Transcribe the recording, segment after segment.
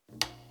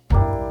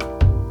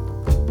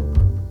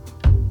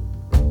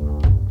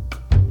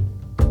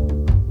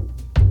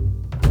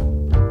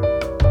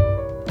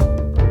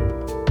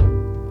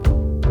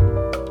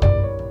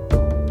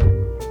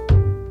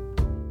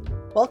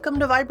Welcome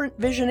to Vibrant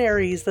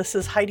Visionaries. This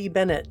is Heidi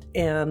Bennett,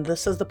 and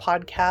this is the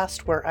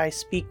podcast where I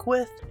speak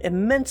with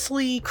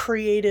immensely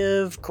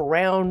creative,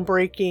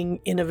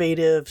 groundbreaking,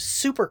 innovative,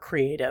 super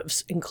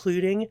creatives,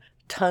 including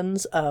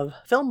tons of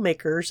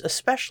filmmakers,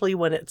 especially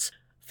when it's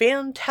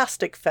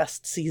Fantastic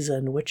Fest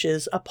season, which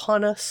is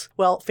upon us.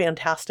 Well,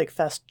 Fantastic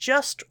Fest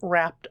just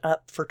wrapped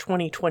up for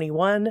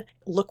 2021.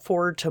 Look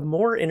forward to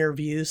more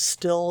interviews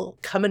still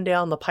coming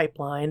down the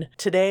pipeline.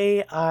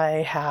 Today,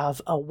 I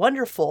have a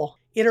wonderful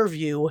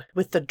interview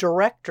with the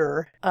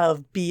director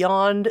of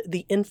Beyond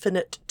the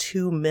Infinite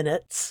 2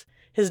 Minutes.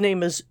 His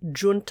name is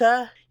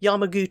Junta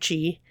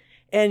Yamaguchi,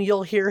 and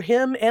you'll hear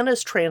him and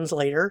his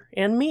translator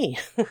and me.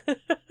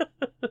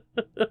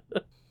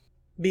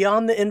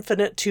 Beyond the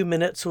Infinite 2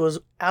 Minutes was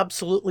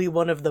absolutely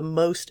one of the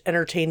most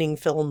entertaining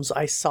films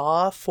I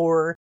saw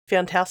for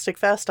Fantastic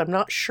Fest. I'm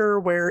not sure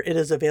where it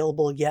is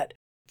available yet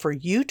for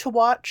you to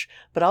watch,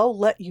 but I'll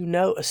let you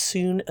know as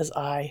soon as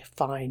I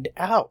find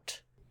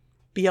out.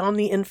 Beyond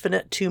the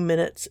Infinite 2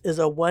 Minutes is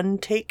a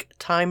one-take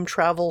time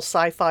travel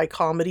sci-fi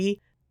comedy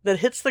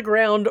that hits the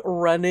ground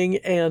running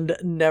and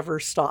never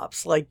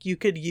stops. Like, you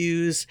could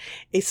use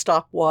a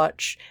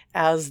stopwatch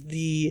as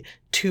the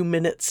 2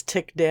 minutes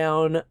tick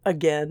down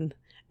again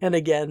and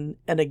again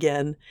and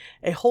again.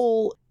 A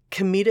whole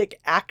comedic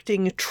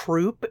acting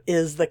troupe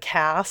is the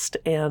cast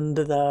and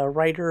the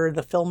writer and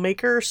the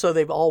filmmaker, so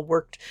they've all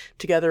worked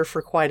together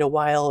for quite a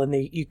while, and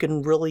you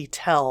can really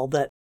tell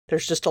that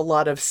there's just a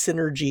lot of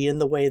synergy in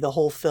the way the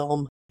whole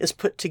film is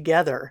put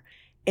together.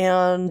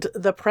 And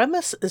the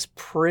premise is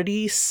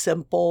pretty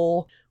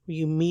simple.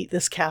 You meet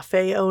this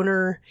cafe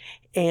owner,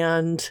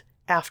 and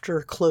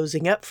after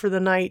closing up for the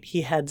night,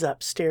 he heads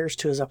upstairs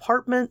to his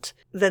apartment.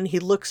 Then he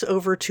looks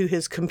over to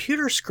his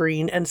computer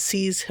screen and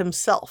sees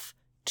himself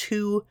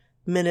 2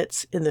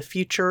 minutes in the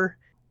future.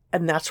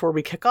 And that's where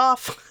we kick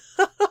off.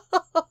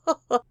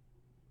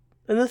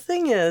 And the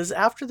thing is,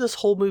 after this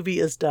whole movie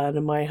is done,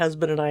 and my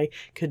husband and I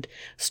could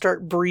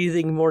start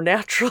breathing more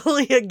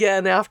naturally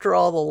again after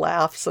all the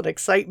laughs and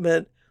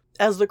excitement,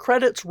 as the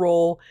credits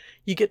roll,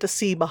 you get to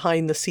see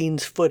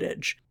behind-the-scenes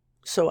footage.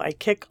 So I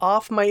kick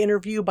off my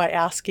interview by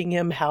asking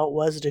him how it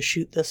was to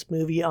shoot this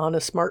movie on a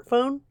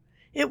smartphone.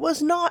 It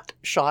was not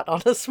shot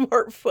on a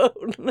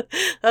smartphone.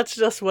 That's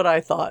just what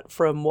I thought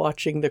from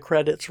watching the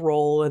credits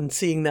roll and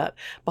seeing that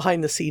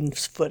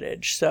behind-the-scenes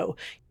footage. So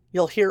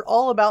you'll hear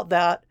all about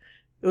that.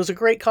 It was a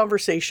great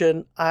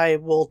conversation. I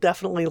will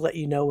definitely let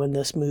you know when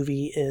this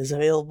movie is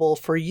available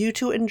for you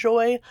to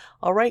enjoy.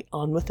 All right,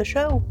 on with the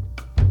show.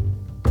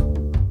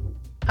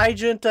 Hi,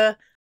 Junta.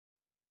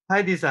 ハ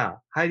イディ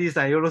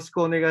さん、よろし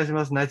くお願いし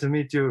ます。Nice to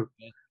meet you.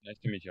 Nice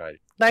to meet you, Heidi.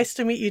 Nice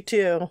to meet you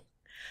too.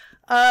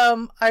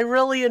 I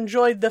really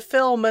enjoyed the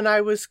film, and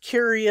I was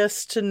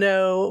curious to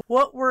know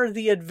what were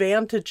the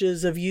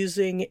advantages of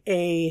using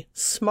a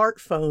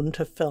smartphone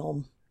to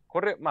film?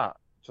 これ、ち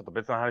ょっと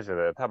別の話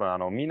で、多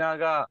分みんな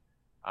が、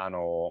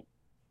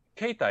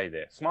携帯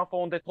で、スマート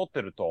フォンで撮っ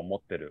てると思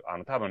ってる。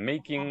多分メ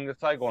イキング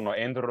最後の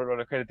エンドロー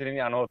ルクレジット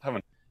に、多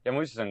分山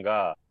口さん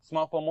がス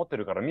マートフォン持って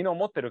るから、みんな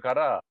持ってるか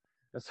ら、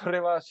それ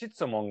は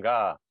質問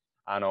が、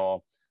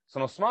そ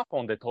のスマート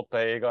フォンで撮っ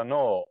た映画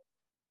の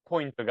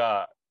ポイント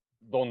が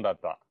どんだっ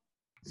た？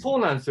そう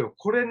なんですよ。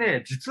これ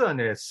ね、実は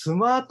ね、ス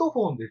マート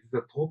フォンで実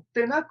は撮っ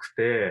てなく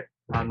て、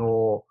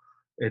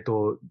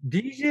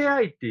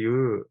DJI ってい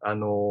う、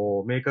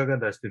メーカーが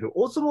出してる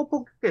オズモ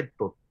ポケッ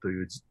トと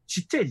いうち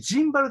っちゃい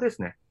ジンバルで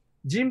すね。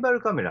ジンバ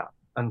ルカメラ。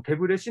手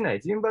ぶれしない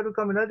ジンバル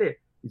カメラ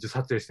で一応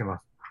撮影してま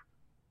す。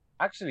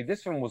Actually,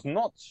 this film was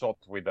not shot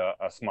with a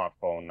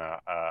smartphone, a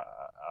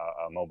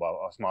mobile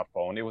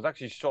smartphone. It was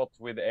actually shot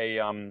with a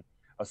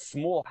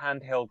small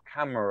handheld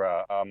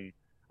camera.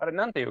 あれ、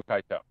なんていう書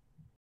いた？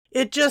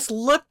 It just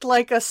looked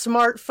like a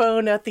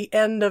smartphone at the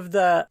end of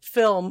the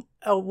film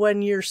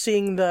when you're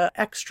seeing the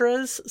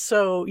extras.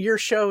 So you're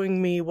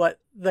showing me what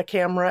the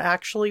camera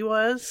actually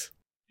was?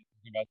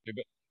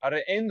 あ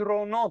れ、エンド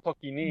ローの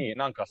時に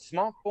なんかス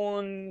マートフ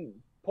ォンっ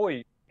ぽ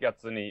いや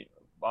つに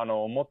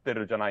持って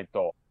るじゃない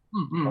と。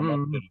思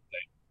ってるっ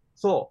て。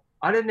そう。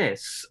あれね、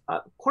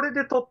これ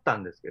で撮った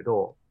んですけ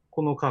ど、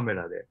このカメ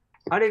ラで。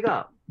あれ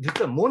が、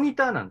実はモニ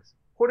ターなんです。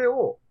これ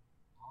を、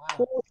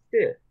こうし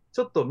て、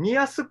ちょっと見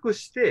やすく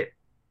して、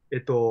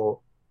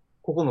こ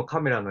このカ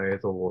メラの映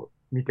像を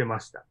見てま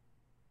した。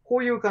こ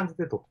ういう感じ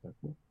で撮ったんで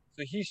すね。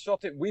So he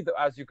shot it with,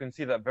 as you can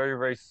see, that very,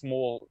 very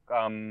small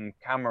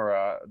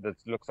camera that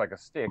looks like a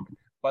stick,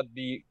 but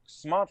the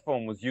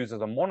smartphone was used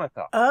as a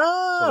monitor.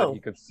 So that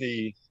he could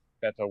see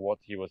better what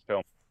he was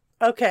filming.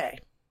 Okay.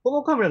 こ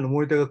のカメラの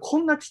モニターがこ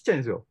んなちっちゃいん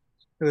ですよ。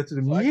だからちょ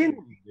っと見えないん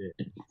で。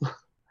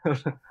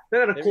だ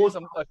からこう。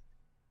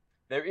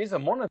There is a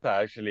monitor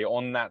actually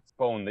on that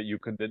phone that you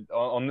could,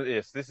 on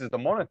this is the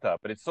monitor,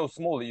 but it's so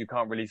small that you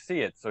can't really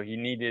see it. So he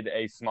needed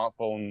a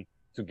smartphone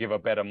to give a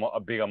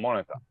bigger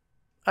monitor.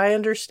 I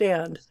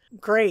understand.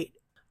 Great.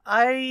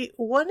 I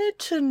wanted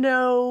to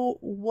know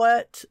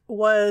what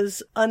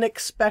was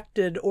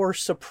unexpected or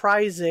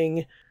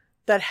surprising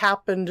that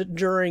happened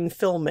during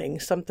filming,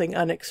 something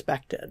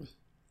unexpected.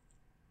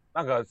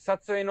 なんか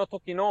撮影の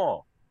時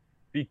の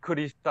びっく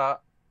りし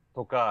た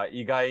とか、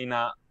意外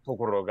なと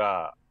ころ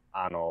が、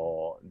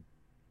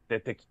出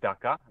てきた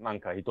かなん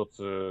か一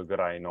つぐ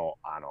らいの、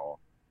な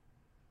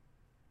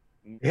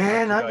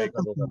んだ間違い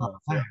かどうかったかな。なんで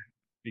すよ。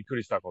びっく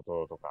りしたこ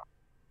ととか。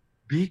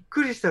びっ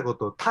くりしたこ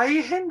と、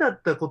大変だ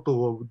ったこ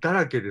とだ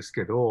らけです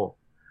けど、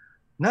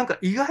なんか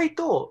意外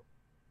と、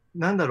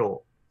なんだ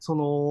ろ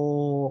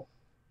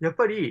う、やっ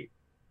ぱり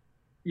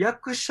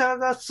役者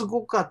がす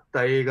ごかっ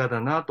た映画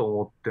だなと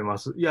思ってま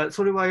す。いや、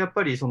それはやっ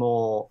ぱり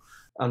舞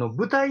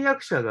台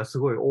役者がす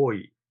ごい多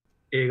い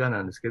映画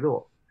なんですけ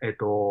ど、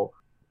こ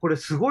れ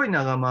すごい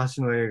長回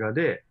しの映画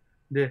で、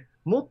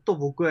もっと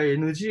僕は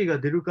NG が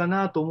出るか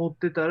なと思っ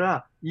てた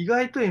ら、意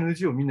外と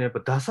NG をみんなやっ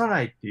ぱ出さ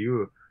ないってい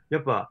う、や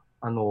っぱ、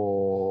ハ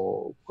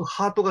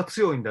ートが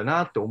強いんだ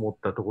なって思っ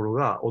たところ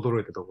が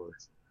驚いたところで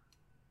す。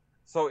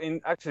So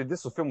actually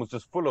this film was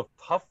just full of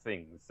tough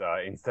things,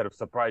 instead of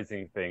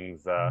surprising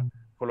things,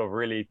 full of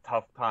really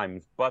tough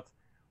times. But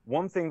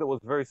one thing that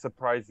was very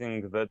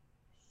surprising that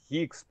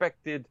he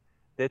expected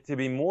there to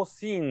be more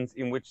scenes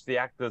in which the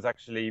actors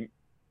actually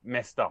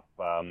messed up.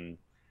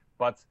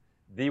 But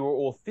they were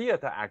all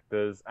theater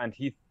actors, and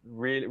he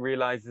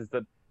realizes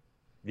that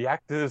the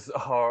actors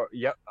are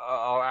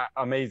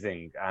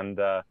amazing, and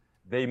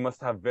they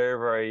must have very,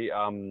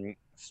 very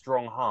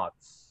strong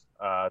hearts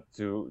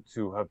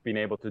to have been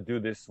able to do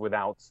this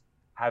without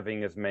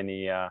having as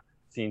many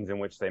scenes in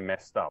which they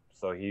messed up.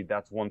 So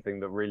that's one thing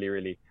that really,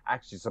 really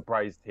actually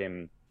surprised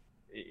him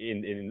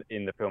in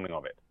the filming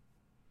of it.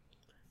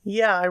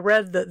 Yeah, I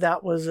read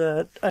that was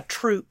a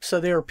troupe, so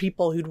there were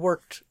people who'd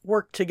worked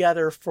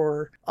together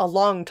for a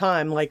long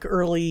time, like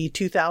early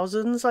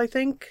 2000s, I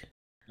think.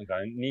 なんか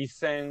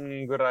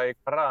2000ぐらい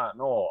から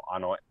の、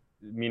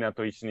みんな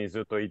と一緒に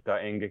ずっとい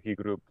た演劇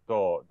グループ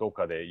とどっ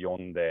かで呼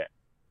んで。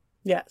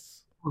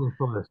Yes.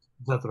 そうです。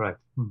That's right.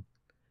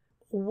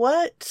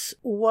 What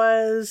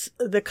was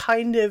the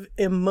kind of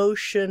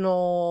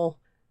emotional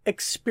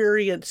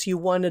experience you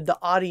wanted the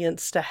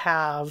audience to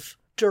have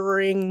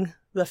during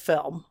the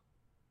film?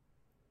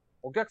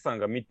 お客さん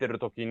が見てる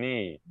とき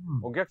に、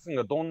お客さん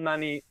がどんな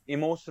にエ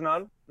モーショナ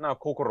ルな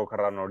心か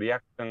らのリア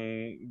クシ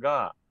ョン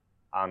が、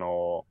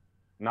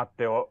なっ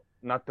て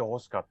ほ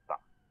しかった。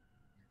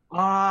エ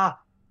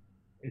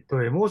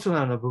モーショ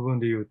ナルな部分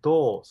で言う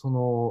と、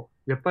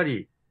やっぱ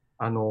り、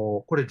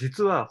これ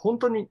実は本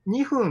当に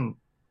2分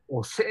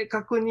を正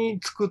確に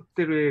作っ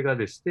てる映画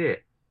でし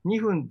て、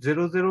2分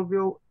00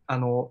秒、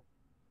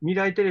未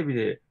来テレビ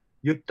で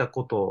言った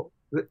こと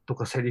と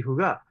かセリフ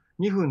が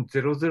2分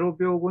00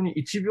秒後に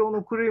1秒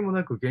の狂いも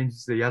なく現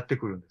実でやって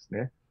くるんです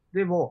ね。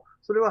でも、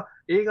それは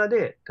映画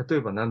で、例え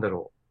ばなんだ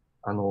ろ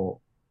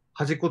う、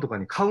端っことか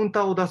にカウン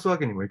ターを出すわ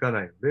けにもいか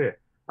ないので、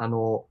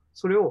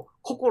それを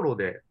心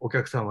でお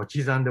客さんは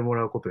刻んでも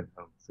らうことに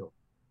なるんですよ。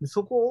で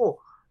そこ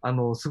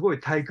を、すご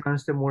い体感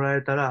してもら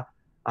えたら、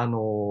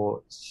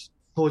登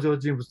場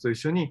人物と一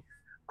緒に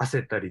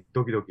焦ったり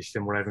ドキドキし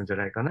てもらえるんじゃ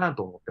ないかな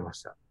と思ってま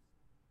した。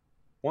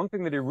One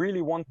thing that he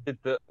really wanted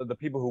the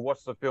people who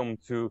watched the film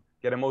to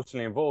get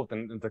emotionally involved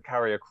and to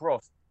carry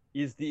across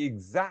is the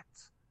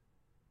exact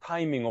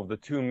timing of the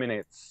 2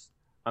 minutes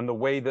and the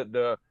way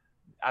that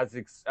as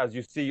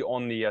you see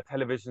on the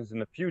televisions in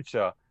the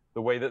future,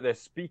 the way that they're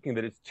speaking,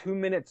 that it's 2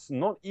 minutes,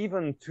 not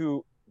even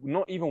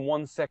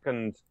 1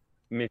 second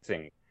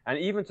missing. And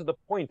even to the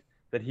point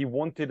that he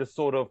wanted a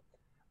sort of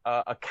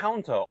a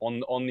counter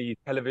on the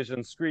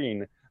television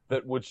screen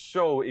that would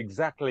show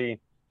exactly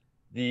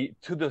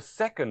to the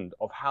second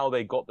of how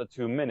they got the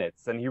 2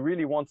 minutes. And he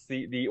really wants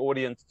the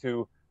audience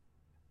to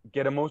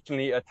get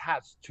emotionally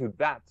attached to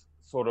that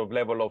sort of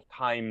level of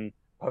time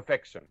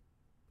perfection.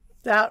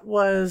 That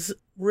was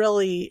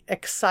really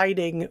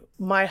exciting.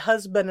 My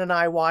husband and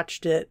I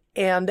watched it,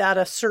 and at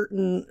a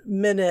certain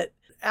minute,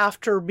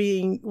 after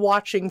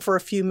watching for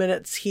a few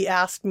minutes, he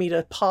asked me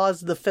to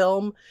pause the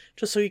film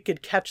just so he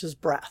could catch his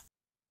breath.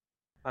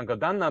 なんか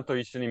旦那と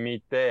一緒に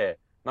見て、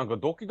なんか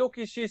ドキド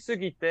キしす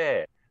ぎ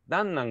て、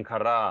旦那か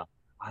ら、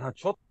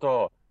ちょっ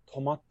と止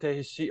まっ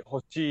て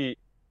ほしい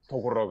と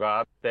ころが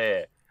あっ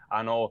て、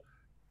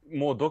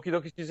もうドキ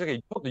ドキしすぎて、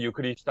ちょっとゆっ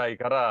くりしたい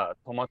から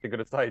止まってく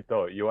ださい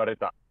と言われ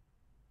た。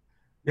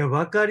いや、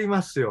わかり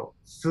ますよ。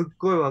すっ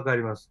ごいわか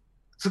ります。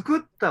作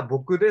った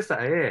僕でさ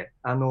え、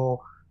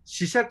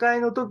試写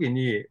会の時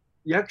に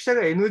役者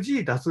が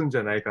NG 出すんじ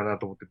ゃないかな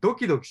と思ってド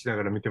キドキしな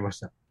がら見てまし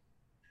た。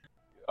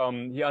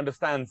He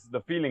understands the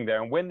feeling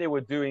there. And when they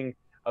were doing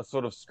a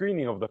sort of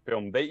screening of the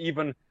film, they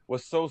even were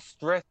so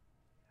stressed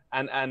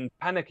and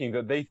panicking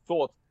that they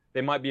thought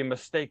there might be a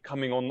mistake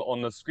coming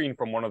on the screen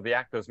from one of the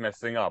actors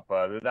messing up.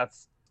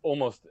 That's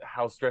almost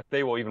how stressed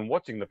they were even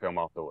watching the film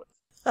afterwards.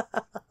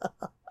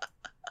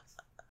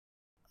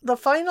 The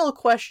final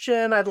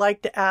question I'd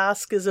like to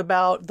ask is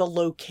about the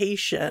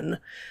location.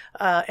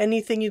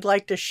 Anything you'd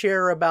like to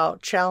share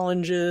about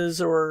challenges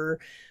or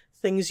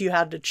things you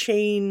had to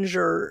change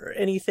or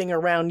anything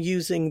around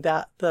using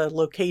the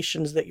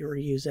locations that you were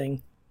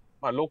using?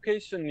 ロケー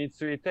ションに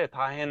ついて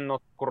大変な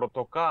ところ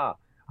とか、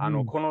こ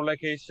のロ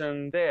ケーショ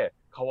ンで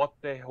変わっ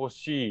てほ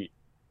しい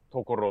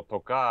ところ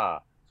と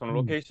か、その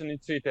ロケーションに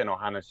ついての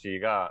話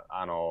が、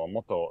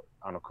もっと、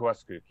詳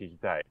しく聞き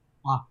たい。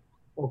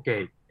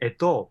OK。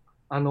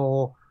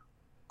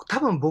多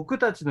分僕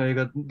たちの映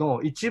画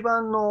の一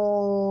番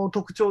の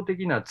特徴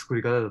的な作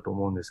り方だと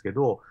思うんですけ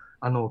ど、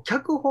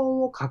脚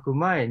本を書く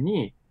前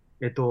に、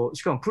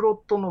しかもプロ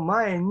ットの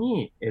前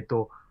に、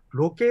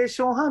ロケー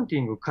ションハンテ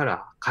ィングか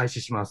ら開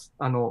始します。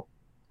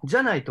じ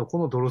ゃないとこ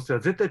のドロステは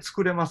絶対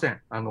作れませ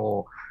ん。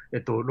ロ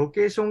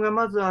ケーションが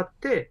まずあっ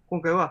て、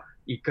今回は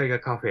1階が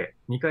カフェ、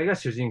2階が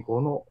主人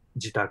公の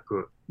自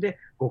宅、で、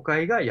5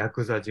階がヤ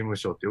クザ事務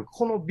所という、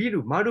このビ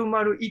ル丸々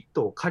1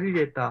棟借り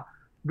れた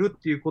るっ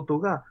ていうこと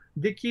が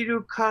でき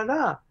るか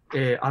ら、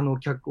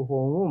脚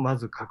本をま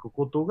ず書く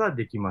ことが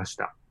できまし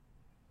た。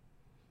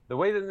The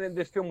way that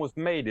this film was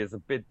made is a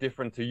bit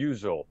different to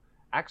usual.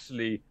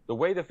 Actually, the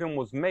way the film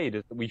was made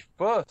is that we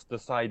first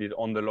decided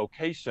on the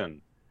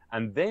location,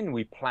 and then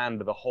we planned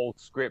the whole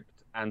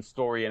script and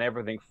story and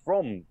everything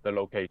from the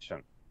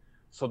location.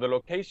 So the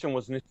location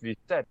was initially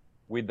set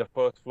with the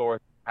first floor as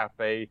the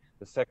cafe,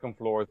 the second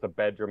floor as the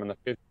bedroom, and the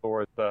fifth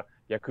floor as the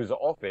Yakuza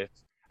office.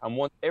 And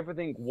once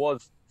everything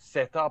was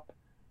set up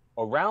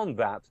around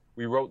that,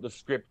 we wrote the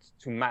script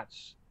to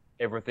match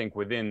everything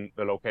within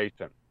the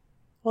location.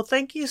 Well,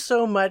 thank you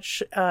so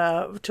much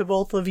to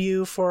both of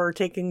you for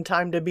taking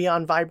time to be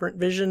on Vibrant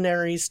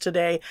Visionaries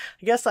today.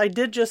 I guess I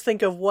did just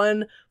think of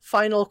one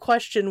final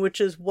question, which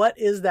is, what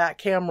is that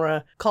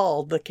camera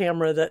called? The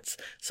camera that's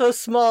so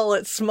small,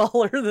 it's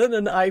smaller than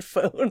an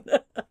iPhone.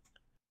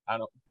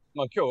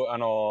 今日、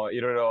い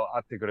ろいろ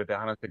会ってくれて、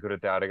話してくれ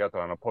てありがと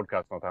う。ポッドキ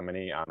ャストのため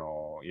に、い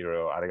ろい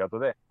ろありがと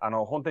うで、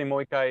本当にも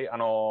う一回、こ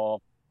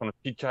の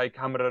ちっちゃい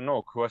カメラ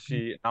の詳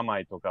しい名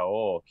前とか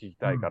を聞き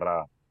たいか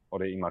ら、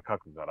俺今書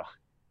くから。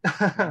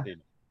DJI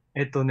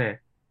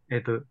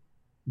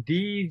っ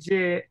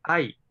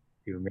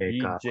ていうメ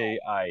ーカー。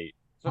DJI。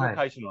その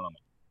会社の名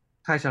前。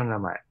会社の名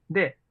前。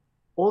で、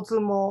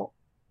OSMO、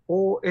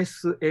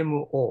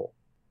OSMO。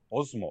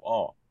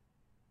OSMO、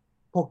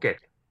Pocket。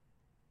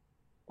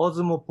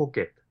OSMO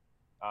Pocket.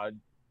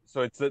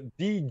 So it's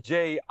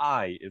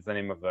DJI is the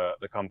name of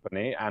the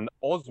company, and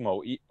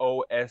Osmo,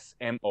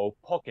 OSMO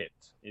Pocket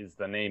is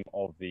the name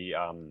of the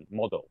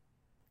model.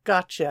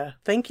 Gotcha.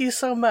 Thank you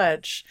so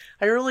much.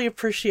 I really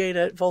appreciate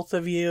it, both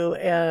of you,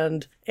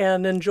 and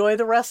enjoy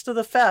the rest of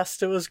the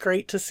fest. It was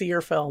great to see your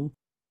film.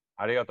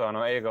 ありがと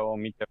う。映画を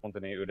見て本当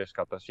に嬉し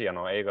かったし、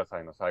映画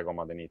祭の最後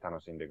までに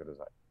楽しんでくだ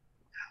さ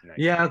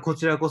い。いやー、こ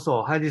ちらこ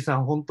そ、ハイディさ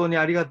ん、本当に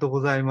ありがとう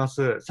ございま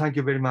す。Thank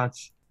you very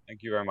much. Thank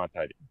you very much,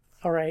 Heidi.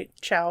 All right.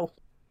 Ciao.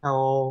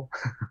 Ciao.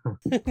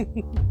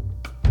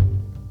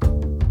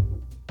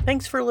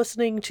 Thanks for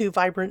listening to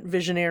Vibrant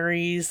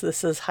Visionaries.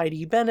 This is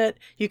Heidi Bennett.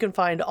 You can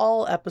find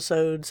all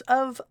episodes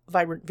of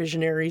Vibrant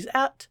Visionaries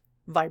at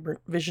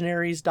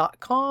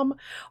vibrantvisionaries.com,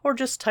 or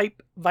just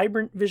type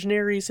Vibrant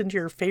Visionaries into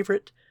your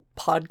favorite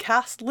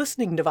podcast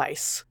listening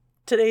device.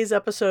 Today's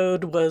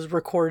episode was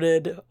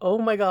recorded, oh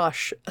my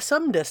gosh,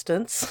 some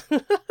distance.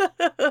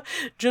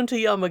 Junta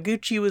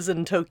Yamaguchi was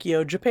in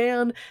Tokyo,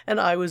 Japan, and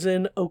I was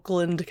in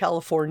Oakland,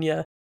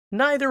 California.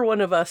 Neither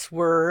one of us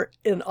were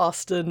in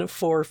Austin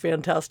for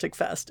Fantastic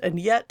Fest, and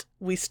yet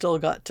we still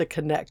got to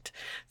connect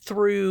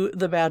through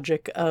the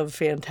magic of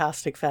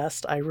Fantastic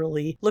Fest. I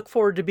really look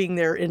forward to being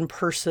there in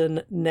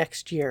person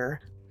next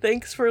year.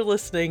 Thanks for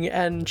listening,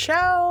 and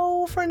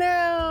ciao for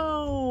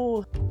now!